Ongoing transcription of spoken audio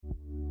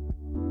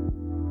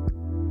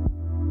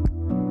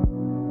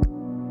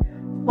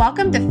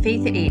Welcome to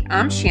Faith at 8.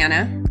 I'm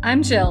Shanna.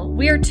 I'm Jill.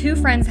 We are two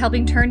friends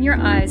helping turn your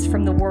eyes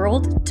from the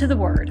world to the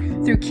Word.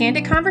 Through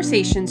candid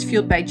conversations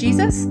fueled by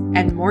Jesus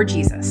and more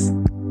Jesus. So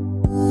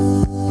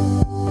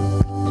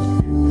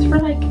we're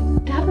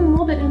dabbing a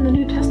little bit in the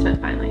New Testament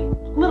finally.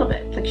 A little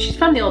bit. She's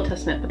from the Old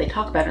Testament, but they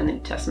talk about her in the New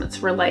Testament.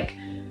 So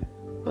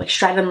we're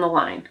straddling the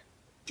line.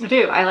 I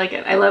do. I like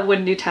it. I love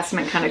when New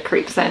Testament kind of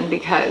creeps in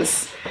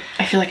because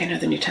I feel like I know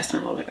the New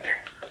Testament a little bit better.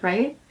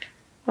 Right?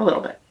 A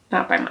little bit.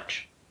 Not by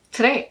much.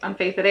 Today on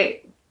Faith at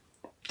 8,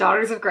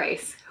 Daughters of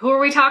Grace. Who are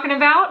we talking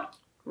about?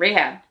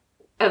 Rahab.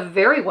 A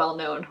very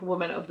well-known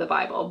woman of the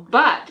Bible,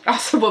 but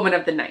also woman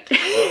of the night.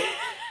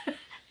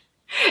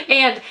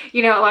 And,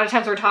 a lot of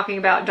times we're talking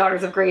about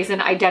Daughters of Grace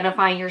and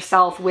identifying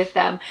yourself with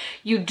them.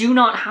 You do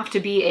not have to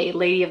be a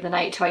lady of the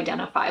night to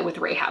identify with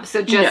Rahab.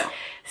 So just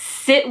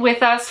sit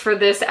with us for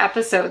this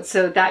episode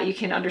so that you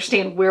can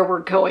understand where we're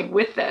going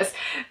with this.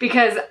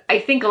 Because I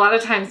think a lot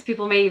of times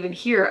people may even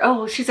hear,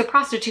 oh, she's a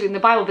prostitute in the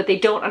Bible, but they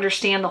don't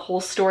understand the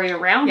whole story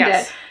around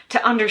it.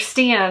 To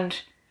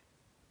understand,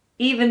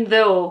 even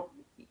though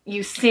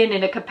you sin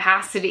in a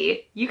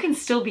capacity, you can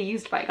still be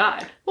used by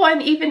God. Well,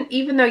 and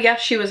even though,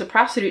 yes, she was a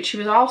prostitute, she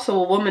was also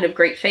a woman of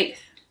great faith.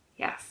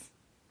 Yes.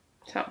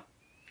 So,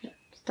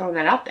 just throwing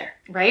that out there.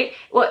 Right?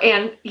 Well,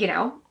 and,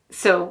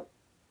 so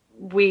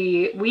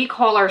we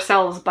call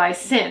ourselves by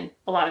sin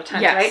a lot of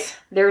times, right?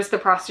 There's the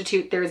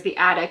prostitute, there's the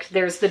addict,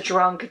 there's the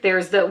drunk,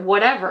 there's the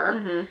whatever.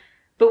 Mm-hmm.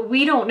 But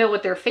we don't know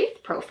what their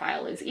faith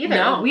profile is either.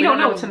 No, we don't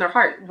know what's in their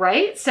heart.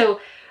 Right? So,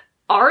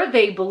 are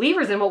they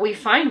believers? And what we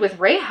find with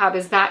Rahab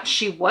is that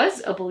she was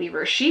a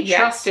believer. She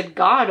trusted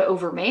God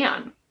over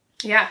man.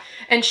 Yeah.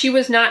 And she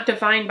was not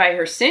defined by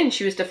her sin.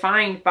 She was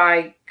defined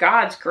by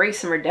God's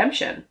grace and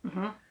redemption.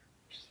 Mm-hmm.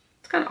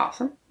 It's kind of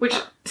awesome. Which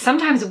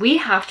sometimes we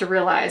have to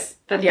realize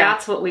that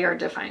that's what we are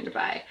defined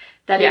by.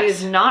 That it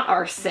is not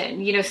our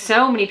sin.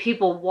 So many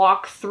people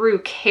walk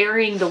through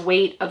carrying the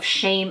weight of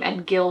shame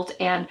and guilt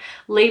and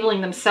labeling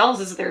themselves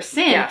as their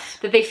sin,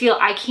 that they feel,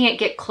 I can't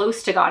get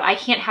close to God. I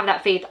can't have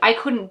that faith. I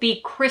couldn't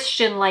be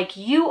Christian like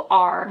you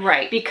are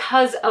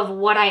because of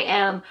what I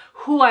am,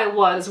 who I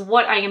was,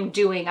 what I am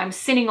doing. I'm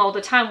sinning all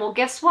the time. Well,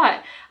 guess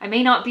what? I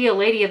may not be a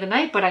lady of the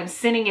night, but I'm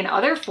sinning in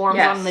other forms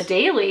on the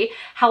daily.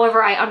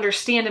 However, I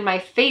understand in my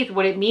faith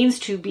what it means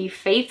to be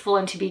faithful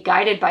and to be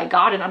guided by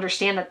God and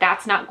understand that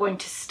that's not going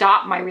to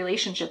stop my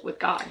relationship with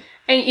God.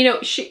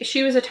 And,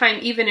 she was a time,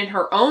 even in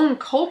her own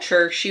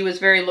culture, she was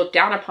very looked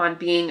down upon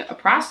being a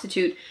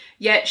prostitute.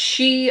 Yet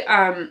she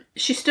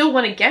still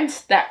went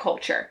against that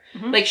culture.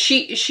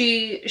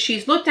 Mm-hmm.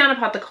 She's looked down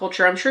upon the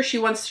culture. I'm sure she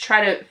wants to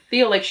try to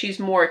feel like she's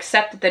more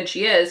accepted than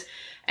she is.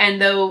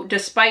 And though,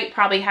 despite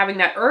probably having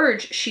that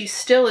urge, she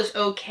still is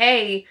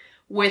okay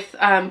with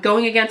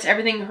going against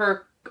everything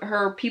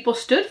her people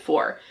stood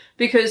for.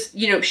 Because,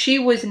 she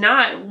was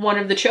not one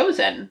of the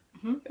chosen.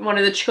 Mm-hmm. One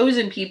of the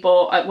chosen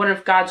people, one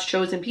of God's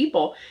chosen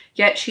people.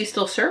 Yet she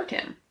still served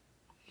him.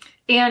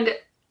 And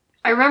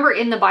I remember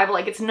in the Bible,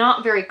 it's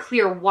not very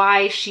clear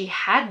why she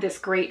had this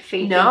great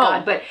faith in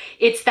God, but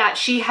it's that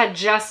she had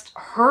just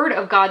heard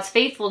of God's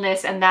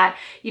faithfulness and that,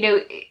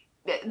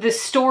 the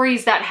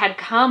stories that had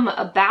come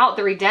about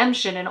the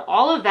redemption and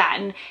all of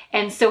that.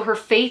 And so her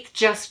faith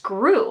just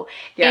grew.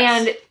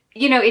 Yes. And,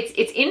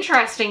 it's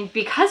interesting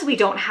because we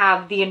don't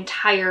have the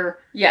entire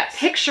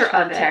picture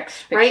of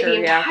it, right? The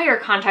entire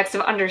context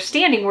of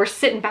understanding. We're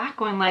sitting back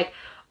going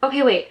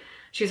okay, wait,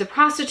 she was a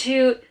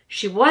prostitute.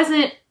 She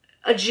wasn't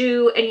a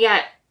Jew, and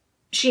yet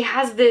she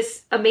has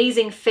this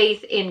amazing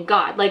faith in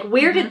God.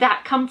 Where did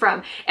that come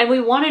from? And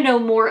we want to know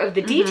more of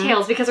the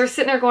details because we're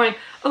sitting there going,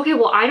 okay,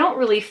 well, I don't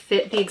really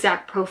fit the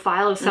exact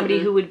profile of somebody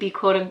who would be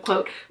quote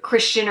unquote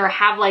Christian or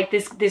have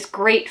this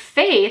great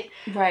faith.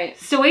 Right.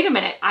 So wait a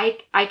minute,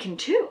 I can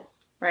too.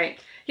 Right.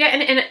 Yeah.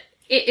 And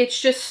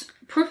it's just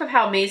proof of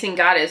how amazing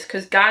God is,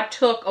 because God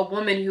took a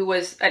woman who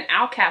was an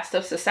outcast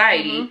of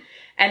society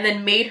and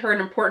then made her an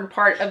important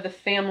part of the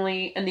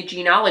family and the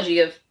genealogy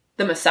of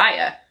the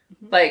Messiah.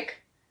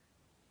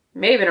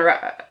 May have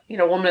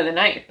been a woman of the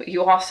night, but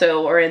you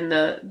also are in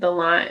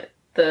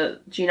the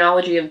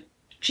genealogy of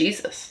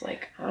Jesus. I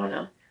don't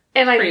know.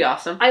 And it's pretty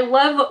awesome. I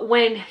love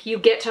when you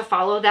get to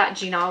follow that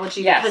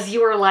genealogy because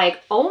you are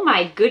oh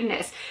my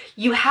goodness,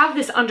 you have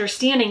this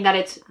understanding that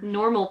it's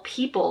normal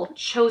people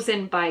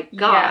chosen by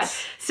God.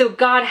 Yes. So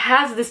God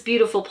has this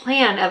beautiful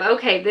plan of,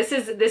 okay, this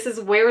is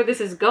where this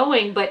is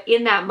going, but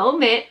in that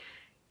moment,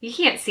 you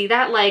can't see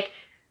that.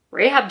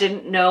 Rahab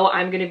didn't know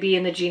I'm going to be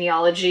in the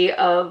genealogy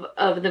of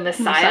the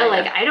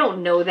Messiah. I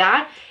don't know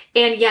that.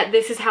 And yet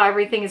this is how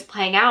everything is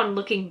playing out, and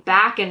looking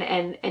back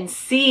and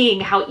seeing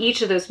how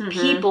each of those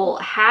people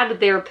had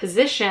their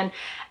position.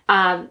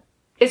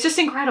 It's just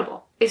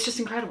incredible. It's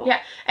just incredible. Yeah.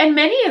 And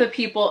many of the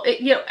people,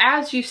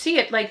 as you see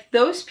it,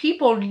 those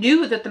people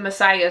knew that the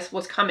Messiah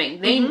was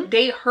coming.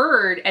 They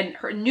heard and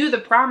knew the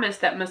promise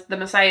that the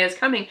Messiah is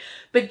coming,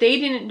 but they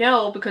didn't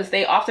know because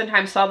they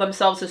oftentimes saw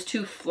themselves as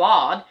too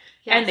flawed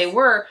Yes. And they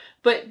were,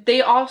 but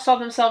they all saw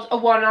themselves,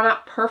 oh, well, I'm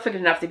not perfect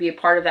enough to be a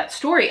part of that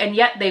story. And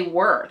yet they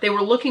were. They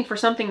were looking for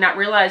something, not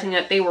realizing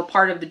that they were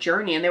part of the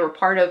journey and they were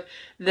part of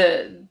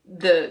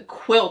the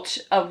quilt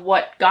of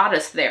what got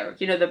us there.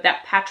 You know,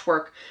 that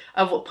patchwork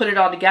of what put it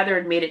all together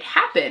and made it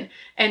happen.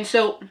 And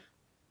so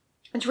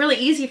it's really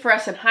easy for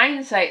us in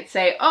hindsight to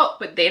say, oh,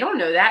 but they don't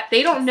know that.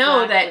 They don't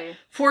know that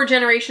 4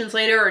 generations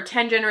later or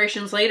 10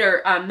 generations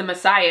later, the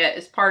Messiah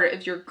is part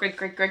of your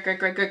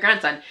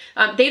great-great-great-great-great-grandson.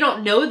 They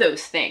don't know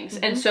those things.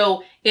 Mm-hmm. And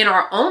so in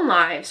our own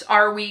lives,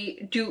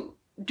 do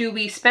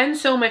we spend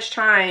so much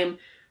time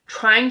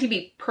trying to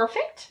be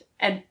perfect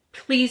and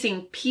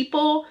pleasing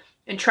people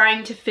and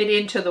trying to fit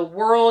into the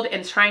world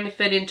and trying to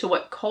fit into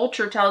what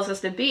culture tells us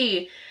to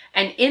be?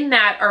 And in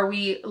that, are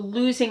we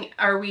losing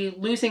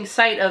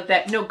sight of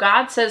that? No,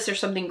 God says there's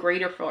something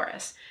greater for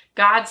us.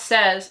 God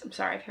says, I'm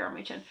sorry, I have hair on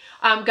my chin.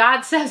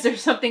 God says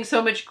there's something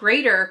so much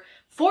greater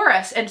for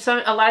us. And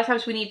so a lot of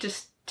times we need to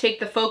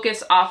take the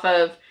focus off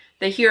of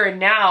the here and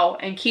now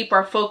and keep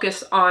our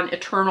focus on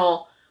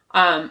eternal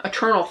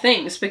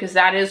things, because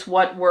that is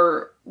what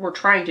we're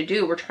trying to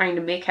do. We're trying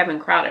to make heaven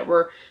crowded.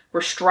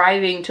 We're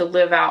striving to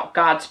live out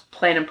God's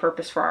plan and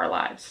purpose for our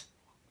lives.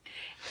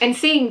 And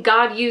seeing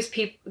God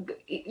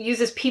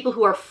uses people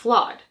who are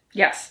flawed.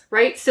 Yes.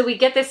 Right? So we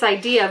get this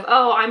idea of,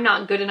 oh, I'm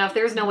not good enough.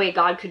 There's no way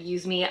God could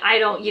use me. I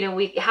don't,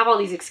 we have all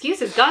these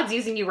excuses. God's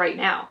using you right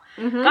now.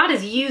 Mm-hmm. God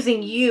is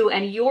using you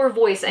and your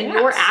voice and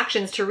your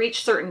actions to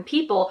reach certain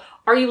people.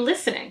 Are you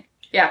listening?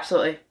 Yeah,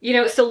 absolutely.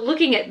 So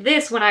looking at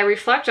this, when I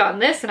reflect on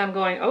this and I'm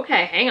going,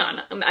 okay, hang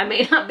on. I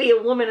may not be a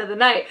woman of the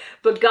night,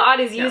 but God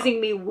is using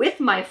me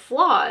with my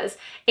flaws.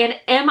 And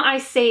am I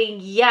saying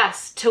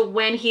yes to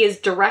when he is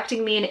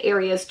directing me in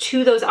areas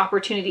to those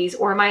opportunities?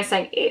 Or am I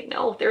saying,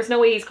 no, there's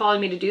no way he's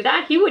calling me to do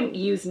that. He wouldn't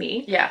use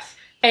me. Yes.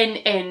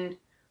 And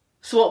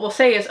so what we'll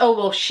say is, oh,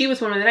 well, she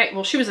was woman of the night.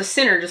 Well, she was a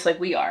sinner just like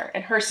we are.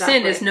 And her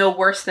sin is no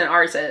worse than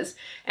ours is.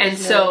 And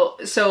so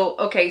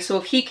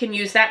if he can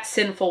use that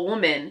sinful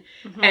woman,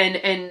 mm-hmm.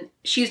 and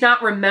she's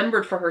not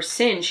remembered for her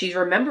sin, she's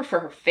remembered for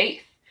her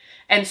faith.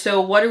 And so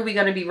what are we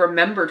going to be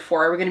remembered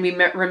for? Are we going to be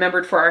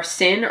remembered for our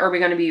sin? Or are we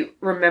going to be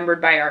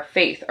remembered by our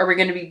faith? Are we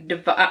going to be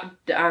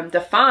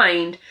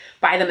defined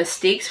by the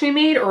mistakes we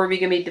made? Or are we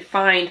going to be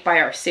defined by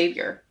our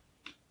Savior?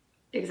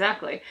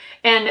 Exactly.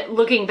 And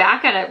looking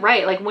back at it,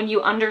 right, like when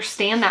you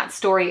understand that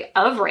story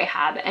of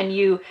Rahab and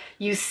you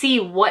see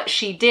what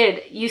she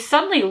did, you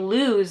suddenly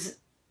lose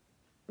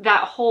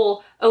that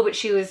whole, oh, but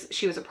she was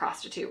a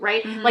prostitute,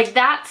 right? Mm-hmm. Like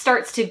that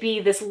starts to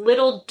be this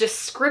little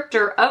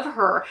descriptor of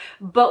her,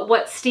 but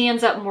what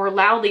stands up more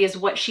loudly is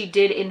what she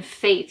did in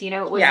faith.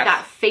 It was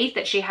that faith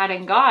that she had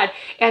in God.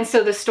 And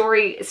so the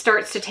story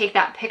starts to take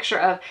that picture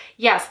of,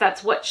 yes,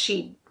 that's what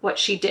she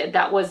did.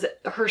 That was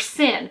her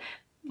sin,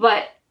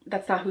 but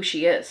that's not who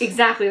she is.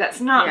 Exactly. That's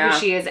not who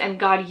she is. And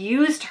God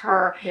used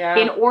her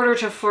in order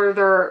to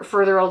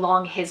further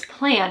along his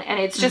plan. And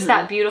it's just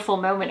that beautiful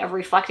moment of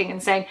reflecting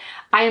and saying,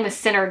 I am a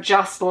sinner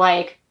just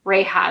like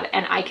Rahab,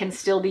 and I can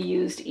still be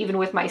used even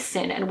with my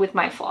sin and with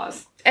my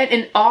flaws.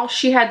 And all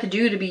she had to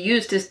do to be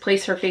used is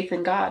place her faith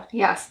in God.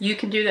 Yes. You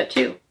can do that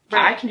too.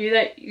 Right. I can do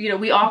that.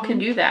 We all can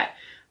do that.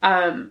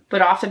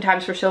 But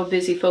oftentimes we're so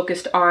busy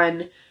focused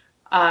on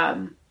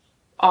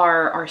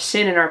our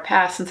sin and our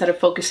past instead of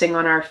focusing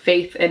on our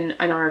faith and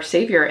our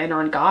Savior and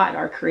on God,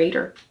 our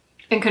Creator.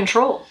 And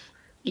control.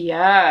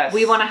 Yes.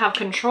 We want to have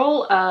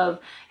control of,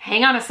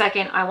 hang on a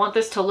second, I want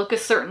this to look a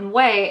certain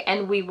way,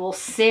 and we will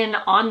sin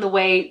on the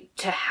way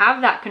to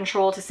have that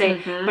control to say,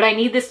 but I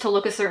need this to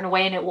look a certain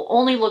way, and it will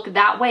only look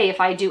that way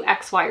if I do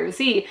X, Y, or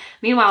Z.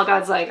 Meanwhile,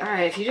 God's like, all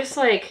right, if you just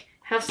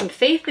have some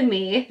faith in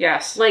me.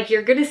 Yes.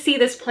 You're going to see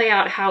this play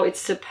out how it's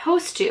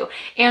supposed to.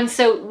 And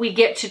so we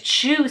get to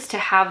choose to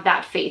have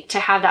that faith, to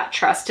have that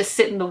trust, to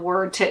sit in the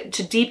Word,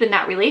 to deepen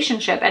that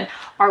relationship. And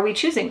are we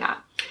choosing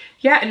that?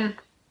 Yeah. And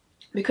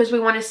because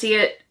we want to see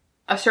it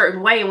a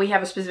certain way and we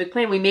have a specific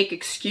plan, we make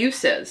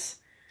excuses.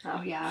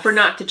 Oh, yeah. For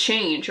not to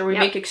change. Or we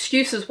make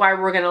excuses why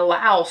we're going to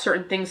allow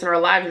certain things in our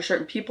lives or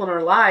certain people in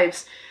our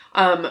lives.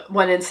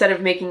 When instead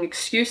of making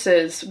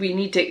excuses, we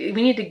need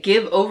to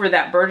give over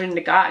that burden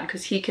to God,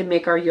 because he can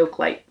make our yoke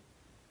light.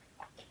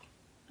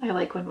 I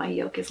like when my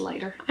yoke is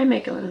lighter. I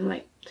make it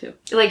light too.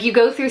 You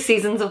go through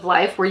seasons of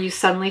life where you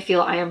suddenly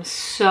feel, I am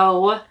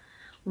so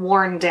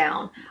worn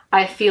down.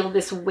 I feel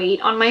this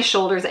weight on my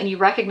shoulders, and you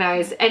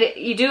recognize, and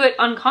you do it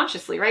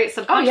unconsciously, right?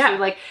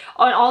 Subconsciously,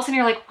 all of a sudden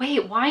you're like,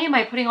 wait, why am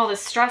I putting all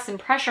this stress and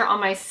pressure on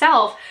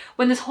myself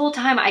when this whole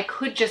time I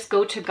could just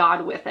go to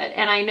God with it?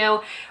 And I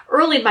know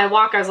early in my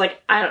walk, I was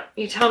like,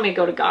 you tell me to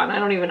go to God, and I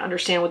don't even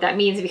understand what that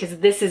means, because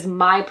this is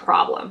my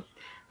problem.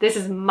 This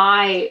is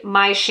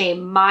my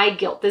shame, my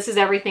guilt. This is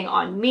everything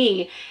on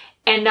me.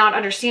 And not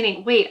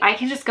understanding, wait, I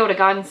can just go to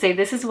God and say,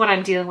 this is what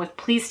I'm dealing with.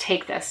 Please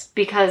take this,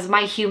 because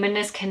my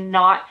humanness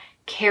cannot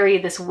carry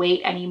this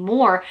weight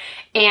anymore.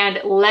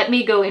 And let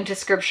me go into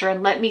scripture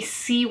and let me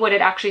see what it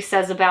actually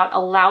says about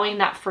allowing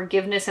that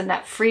forgiveness and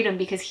that freedom,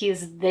 because he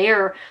is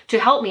there to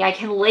help me. I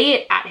can lay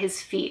it at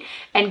his feet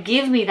and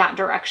give me that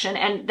direction.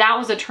 And that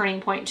was a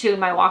turning point too in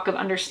my walk of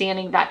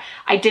understanding that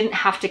I didn't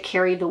have to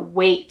carry the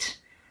weight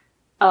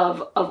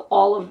of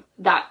all of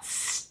that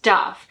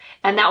stuff.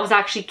 And that was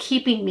actually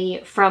keeping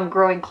me from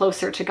growing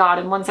closer to God.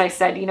 And once I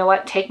said, you know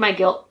what, take my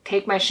guilt,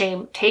 take my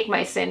shame, take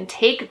my sin,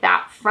 take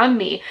that from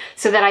me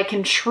so that I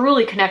can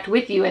truly connect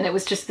with you. And it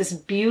was just this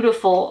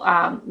beautiful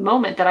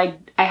moment that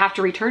I have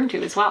to return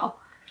to as well.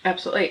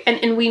 Absolutely.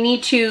 And we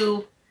need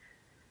to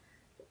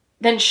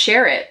then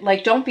share it.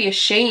 Like, don't be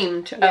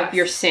ashamed of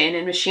your sin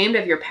and ashamed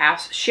of your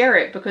past. Share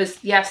it,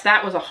 because yes,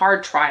 that was a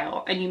hard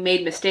trial and you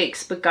made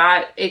mistakes, but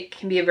God, it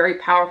can be a very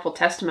powerful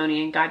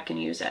testimony and God can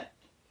use it.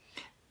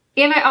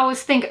 And I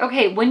always think,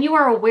 okay, when you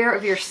are aware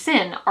of your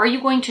sin, are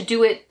you going to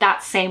do it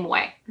that same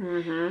way?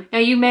 Mm-hmm. Now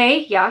you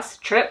may, yes,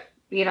 trip,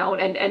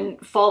 and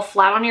fall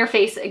flat on your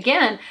face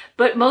again.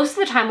 But most of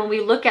the time when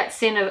we look at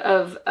sin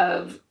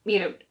of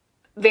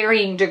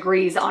varying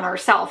degrees on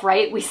ourselves,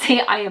 right? We say,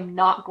 I am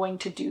not going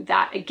to do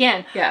that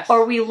again. Yes.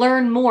 Or we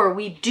learn more,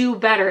 we do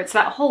better. It's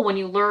that whole, when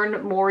you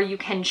learn more, you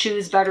can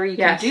choose better, you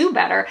can do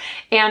better.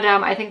 And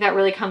I think that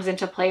really comes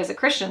into play as a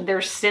Christian.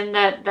 There's sin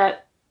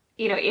that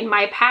in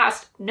my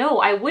past, no,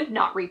 I would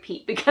not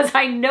repeat because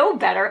I know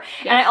better.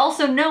 Yes. And I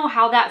also know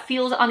how that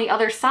feels on the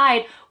other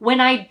side when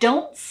I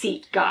don't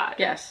seek God.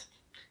 Yes.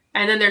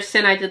 And then there's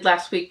sin I did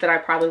last week that I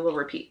probably will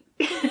repeat.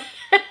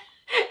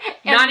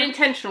 Not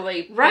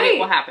intentionally, right. But it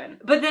will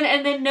happen. But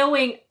then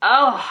knowing,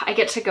 I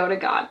get to go to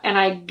God and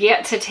I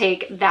get to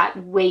take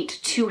that weight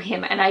to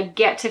him and I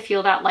get to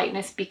feel that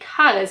lightness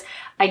because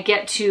I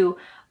get to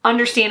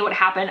understand what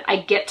happened. I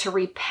get to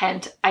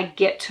repent. I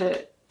get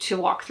to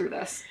walk through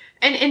this.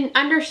 And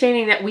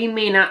understanding that we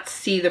may not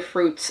see the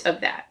fruits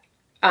of that.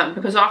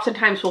 Because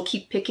oftentimes we'll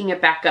keep picking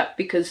it back up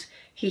because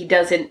he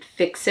doesn't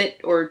fix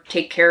it or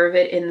take care of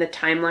it in the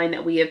timeline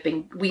that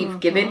we've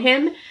given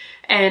him.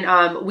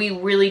 And we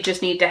really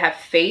just need to have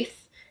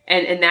faith.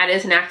 And that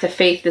is an act of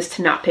faith, is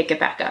to not pick it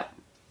back up.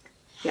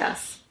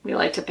 Yes. We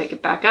like to pick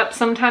it back up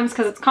sometimes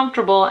because it's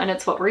comfortable and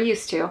it's what we're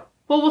used to.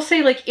 Well, we'll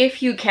say, like,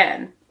 if you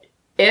can.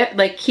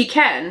 He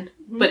can,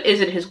 but is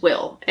it his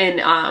will?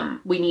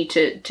 And we need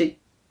to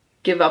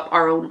give up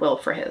our own will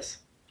for his.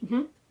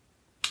 Mm-hmm.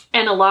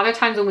 And a lot of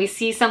times when we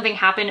see something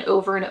happen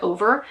over and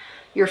over,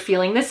 you're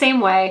feeling the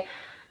same way.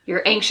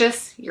 You're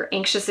anxious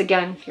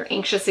again, you're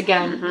anxious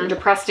again, you're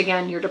depressed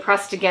again,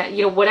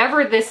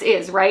 whatever this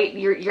is, right?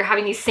 You're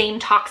having these same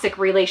toxic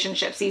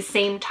relationships, these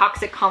same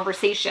toxic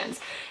conversations.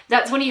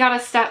 That's when you got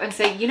to step and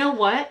say, you know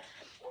what?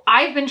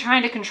 I've been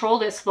trying to control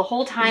this the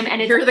whole time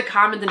and you're the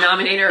common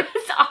denominator.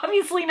 It's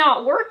obviously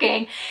not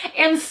working.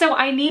 And so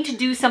I need to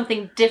do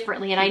something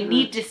differently and I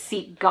need to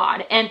seek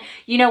God. And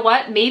you know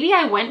what? Maybe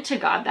I went to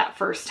God that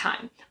first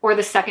time or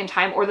the second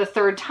time or the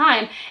third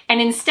time.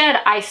 And instead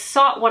I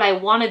sought what I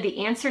wanted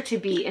the answer to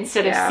be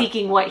instead of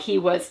seeking what he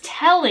was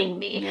telling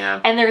me. Yeah.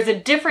 And there's a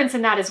difference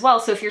in that as well.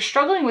 So if you're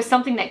struggling with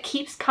something that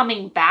keeps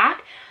coming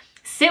back,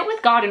 sit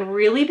with God and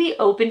really be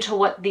open to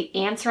what the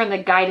answer and the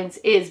guidance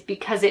is,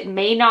 because it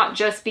may not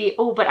just be,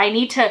 but I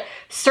need to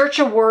search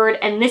a word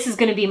and this is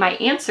going to be my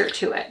answer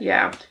to it.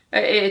 Yeah.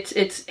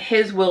 It's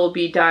his will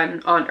be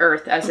done on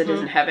earth as it is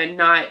in heaven,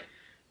 not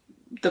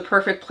the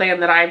perfect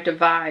plan that I've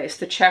devised.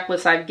 The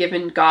checklist I've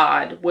given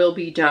God will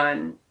be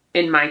done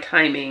in my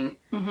timing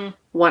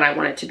when I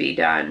want it to be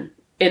done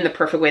in the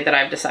perfect way that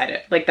I've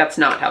decided. Like, that's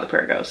not how the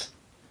prayer goes.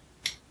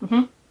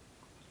 Mm-hmm.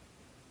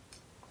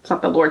 It's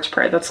not the Lord's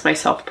Prayer. That's my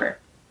self-prayer.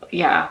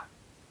 Yeah.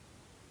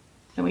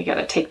 And we got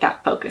to take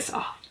that focus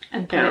off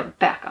and put it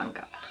back on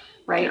God,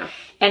 right? Yeah.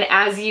 And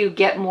as you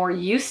get more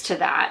used to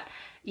that,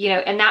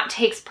 and that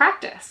takes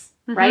practice,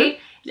 right?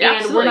 Yeah, and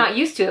absolutely. We're not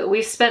used to it.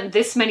 We've spent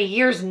this many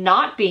years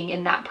not being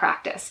in that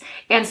practice.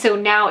 And so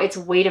now it's,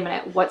 wait a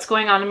minute, what's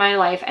going on in my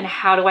life and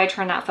how do I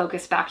turn that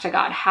focus back to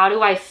God? How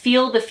do I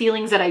feel the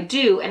feelings that I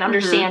do and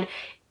understand,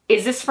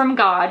 is this from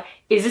God?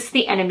 Is this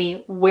the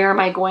enemy? Where am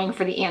I going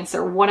for the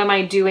answer? What am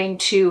I doing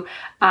to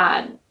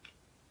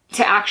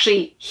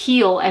actually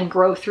heal and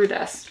grow through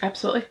this?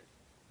 Absolutely.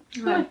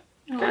 Good.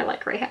 I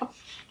like Rahab.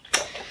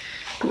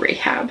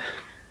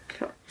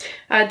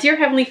 Dear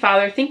Heavenly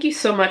Father, thank you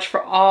so much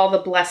for all the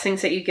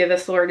blessings that you give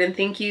us, Lord, and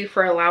thank you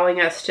for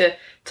allowing us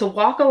to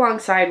walk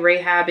alongside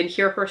Rahab and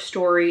hear her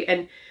story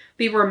and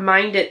be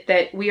reminded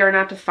that we are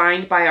not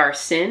defined by our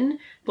sin,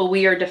 but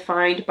we are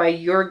defined by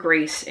your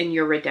grace and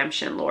your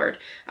redemption, Lord.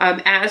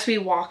 As we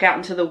walk out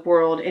into the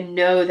world and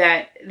know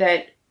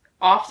that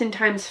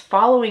oftentimes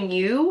following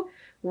you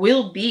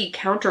will be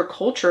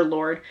counterculture,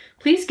 Lord,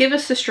 please give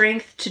us the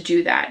strength to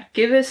do that.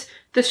 Give us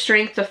the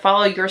strength to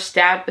follow your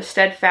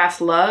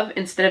steadfast love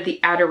instead of the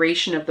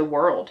adoration of the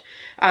world.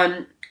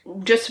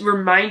 Just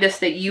remind us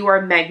that you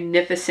are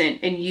magnificent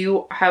and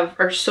you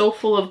are so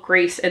full of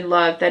grace and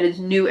love that is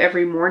new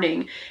every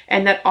morning,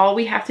 and that all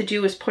we have to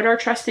do is put our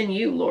trust in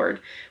you, Lord.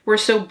 We're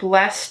so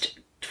blessed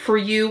for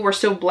you. We're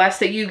so blessed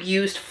that you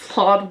used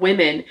flawed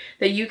women,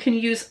 that you can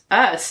use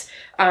us.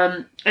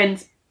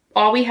 And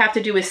all we have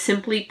to do is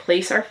simply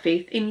place our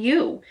faith in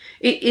you.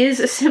 It is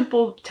a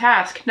simple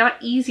task, not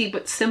easy,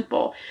 but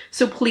simple.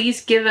 So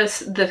please give us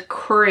the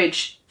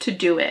courage to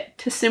do it,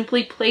 to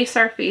simply place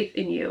our faith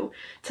in you,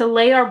 to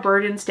lay our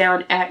burdens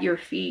down at your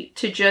feet,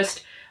 to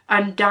just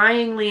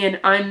undyingly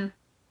and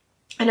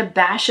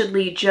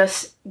unabashedly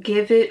just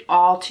give it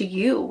all to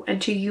you and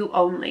to you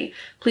only.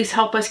 Please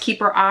help us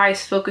keep our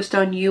eyes focused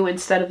on you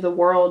instead of the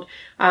world.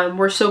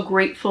 We're so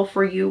grateful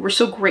for you. We're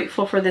so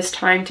grateful for this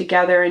time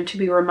together, and to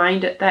be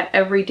reminded that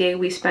every day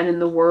we spend in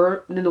the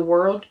word,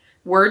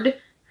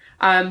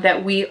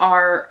 that we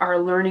are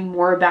learning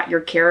more about your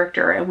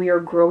character, and we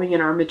are growing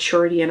in our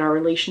maturity and our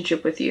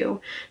relationship with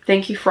you.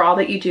 Thank you for all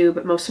that you do,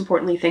 but most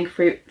importantly,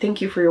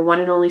 thank you for your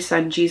one and only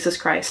Son, Jesus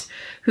Christ,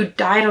 who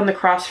died on the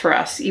cross for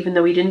us, even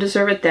though we didn't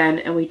deserve it then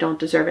and we don't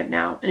deserve it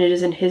now. And it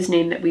is in his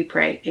name that we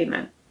pray.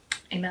 Amen.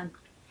 Amen.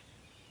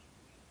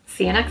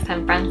 See you next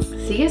time, friends.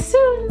 See you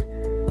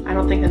soon. I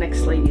don't think the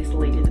next lady is the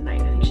lady of the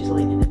night. I think she's the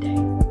lady of the day.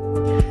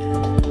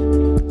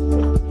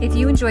 If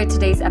you enjoyed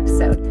today's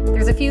episode,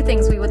 there's a few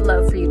things we would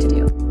love for you to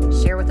do.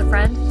 Share with a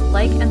friend,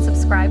 like and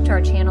subscribe to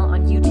our channel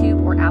on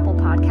YouTube or Apple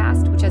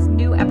Podcast, which has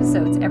new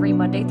episodes every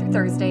Monday through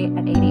Thursday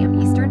at 8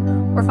 a.m.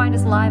 Eastern, or find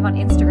us live on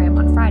Instagram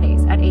on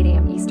Fridays at 8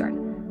 a.m.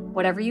 Eastern.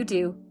 Whatever you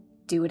do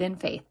it in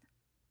faith.